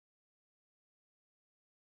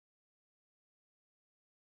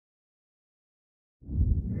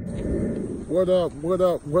What up, what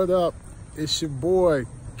up, what up? It's your boy,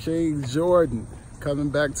 King Jordan, coming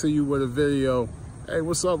back to you with a video. Hey,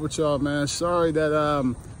 what's up with y'all, man? Sorry that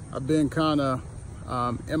I've been kind of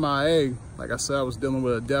MIA. Like I said, I was dealing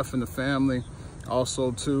with a death in the family.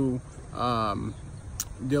 Also, too,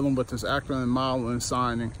 dealing with this actor and modeling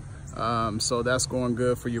signing. So that's going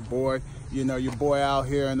good for your boy. You know, your boy out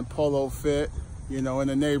here in the polo fit, you know, in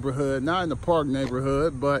the neighborhood, not in the park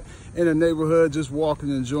neighborhood, but in the neighborhood, just walking,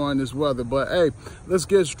 enjoying this weather. But hey, let's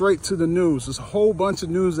get straight to the news. There's a whole bunch of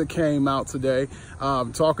news that came out today,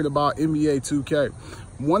 talking about NBA 2K.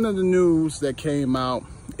 One of the news that came out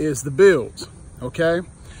is the builds, okay?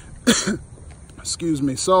 Excuse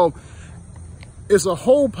me. So it's a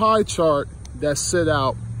whole pie chart that's set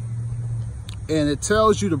out, and it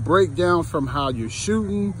tells you to break down from how you're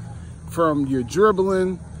shooting, from your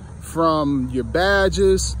dribbling, from your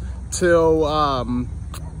badges till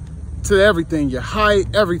to everything, your height,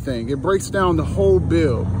 everything. It breaks down the whole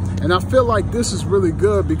build. And I feel like this is really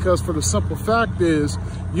good because for the simple fact is,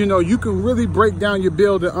 you know, you can really break down your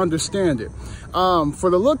build and understand it. For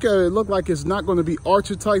the look at it, it looked like it's not going to be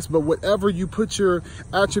archetypes, but whatever you put your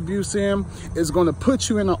attributes in is going to put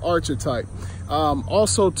you in an archetype.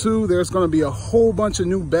 Also, too, there's going to be a whole bunch of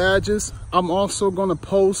new badges. I'm also going to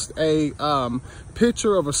post a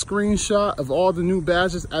picture of a screenshot of all the new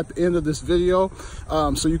badges at the end of this video,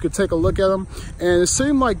 so you could take a look at them. And it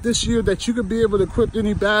seemed like this year that you could be able to equip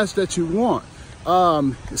any badge that you want.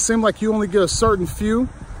 It seemed like you only get a certain few,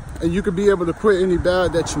 and you could be able to equip any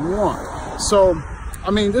badge that you want. So,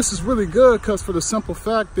 I mean, this is really good because for the simple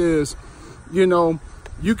fact is, you know,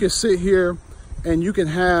 you can sit here and you can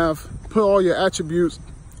put all your attributes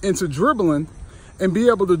into dribbling and be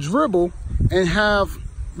able to dribble and have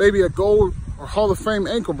maybe a gold or Hall of Fame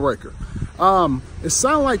ankle breaker. It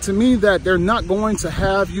sounds like to me that they're not going to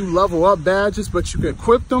have you level up badges, but you can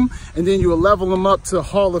equip them and then you will level them up to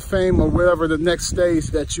Hall of Fame or whatever the next stage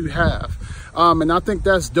that you have. And I think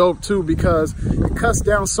that's dope too, because it cuts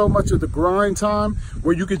down so much of the grind time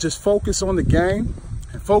where you can just focus on the game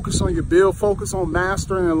and focus on your build, focus on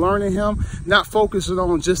mastering and learning him, not focusing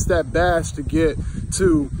on just that badge to get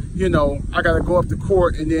to, you know, I got to go up the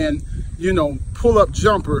court and then, you know, pull up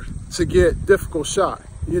jumper to get difficult shot.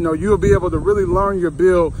 You know, you'll be able to really learn your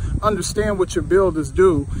build, understand what your builders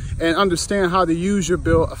do, and understand how to use your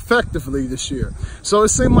build effectively this year. So it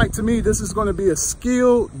seemed like to me this is going to be a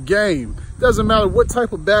skill game. Doesn't matter what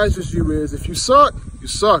type of badges you is. If you suck, you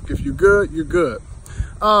suck. If you're good, you're good.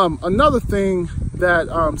 Another thing that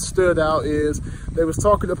stood out is they was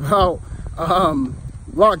talking about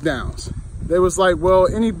lockdowns. They was like, well,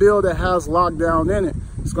 any build that has lockdown in it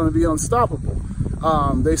is going to be unstoppable.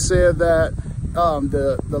 They said that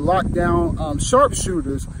the lockdown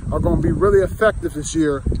sharpshooters are going to be really effective this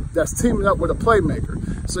year. That's teaming up with a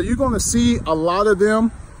playmaker. So you're going to see a lot of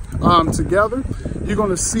them together. You're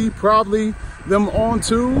going to see probably them on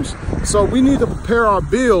twos. So we need to prepare our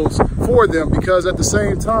builds for them, because at the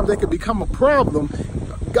same time they could become a problem.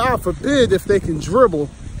 God forbid if they can dribble,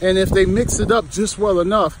 and if they mix it up just well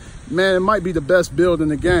enough, man, it might be the best build in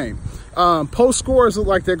the game. Post scores look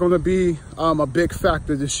like they're going to be a big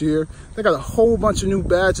factor this year. They got a whole bunch of new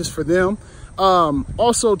badges for them.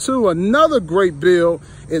 Also, too, another great build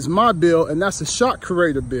is my build, and that's the shot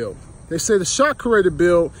creator build. They say the shot creator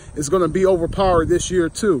build is going to be overpowered this year,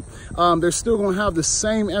 too. They're still going to have the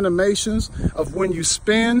same animations of when you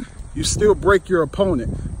spin, you still break your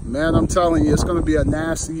opponent. Man, I'm telling you, it's going to be a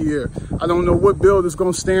nasty year. I don't know what build is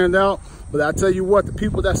going to stand out, but I tell you what, the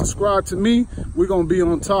people that subscribe to me, we're going to be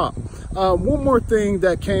on top. One more thing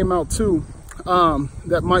that came out too,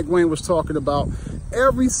 that Mike Wayne was talking about,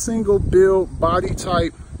 every single build, body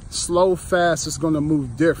type, slow, fast, is going to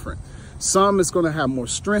move different. Some is going to have more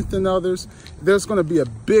strength than others. There's going to be a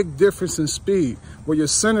big difference in speed, where your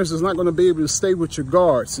centers is not going to be able to stay with your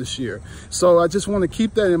guards this year. So I just want to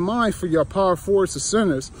keep that in mind for your power forwards and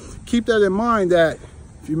centers. Keep that in mind that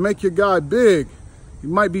if you make your guy big, you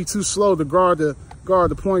might be too slow to guard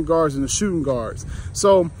the point guards and the shooting guards.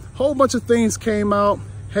 So a whole bunch of things came out.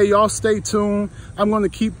 Hey, y'all stay tuned. I'm going to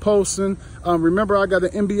keep posting. Remember, I got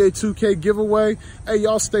an NBA 2K giveaway. Hey,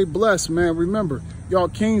 y'all stay blessed, man. Remember, y'all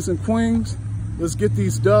kings and queens, let's get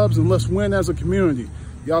these dubs and let's win as a community.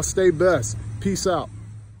 Y'all stay blessed. Peace out.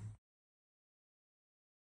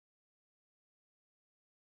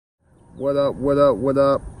 What up, what up, what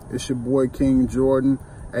up? It's your boy, King Jordan.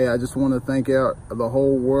 Hey, I just want to thank the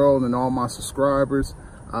whole world and all my subscribers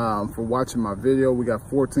for watching my video. We got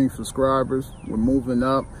 14 subscribers. We're moving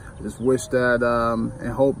up. Just wish that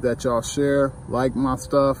and hope that y'all share, like my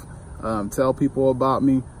stuff, Tell people about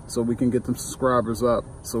me so we can get them subscribers up,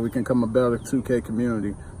 so we can become a better 2K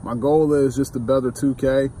community. My goal is just to better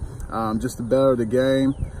 2K, just to better the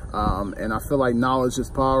game. And I feel like knowledge is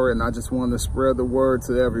power, and I just want to spread the word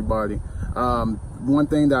to everybody. One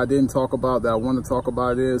thing that I didn't talk about that I want to talk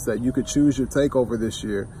about is that you could choose your takeover this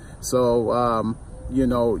year. So, you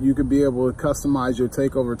know, you could be able to customize your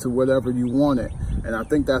takeover to whatever you want it. And I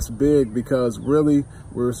think that's big, because really,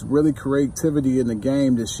 there's really creativity in the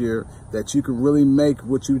game this year that you can really make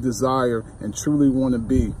what you desire and truly want to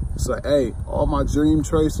be. So, hey, all my dream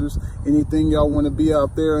tracers, anything y'all want to be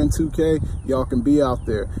out there in 2K, y'all can be out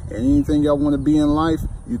there. And anything y'all want to be in life,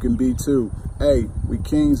 you can be too. Hey, we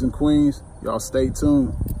kings and queens, y'all stay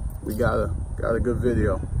tuned. We got a good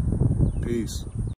video. Peace.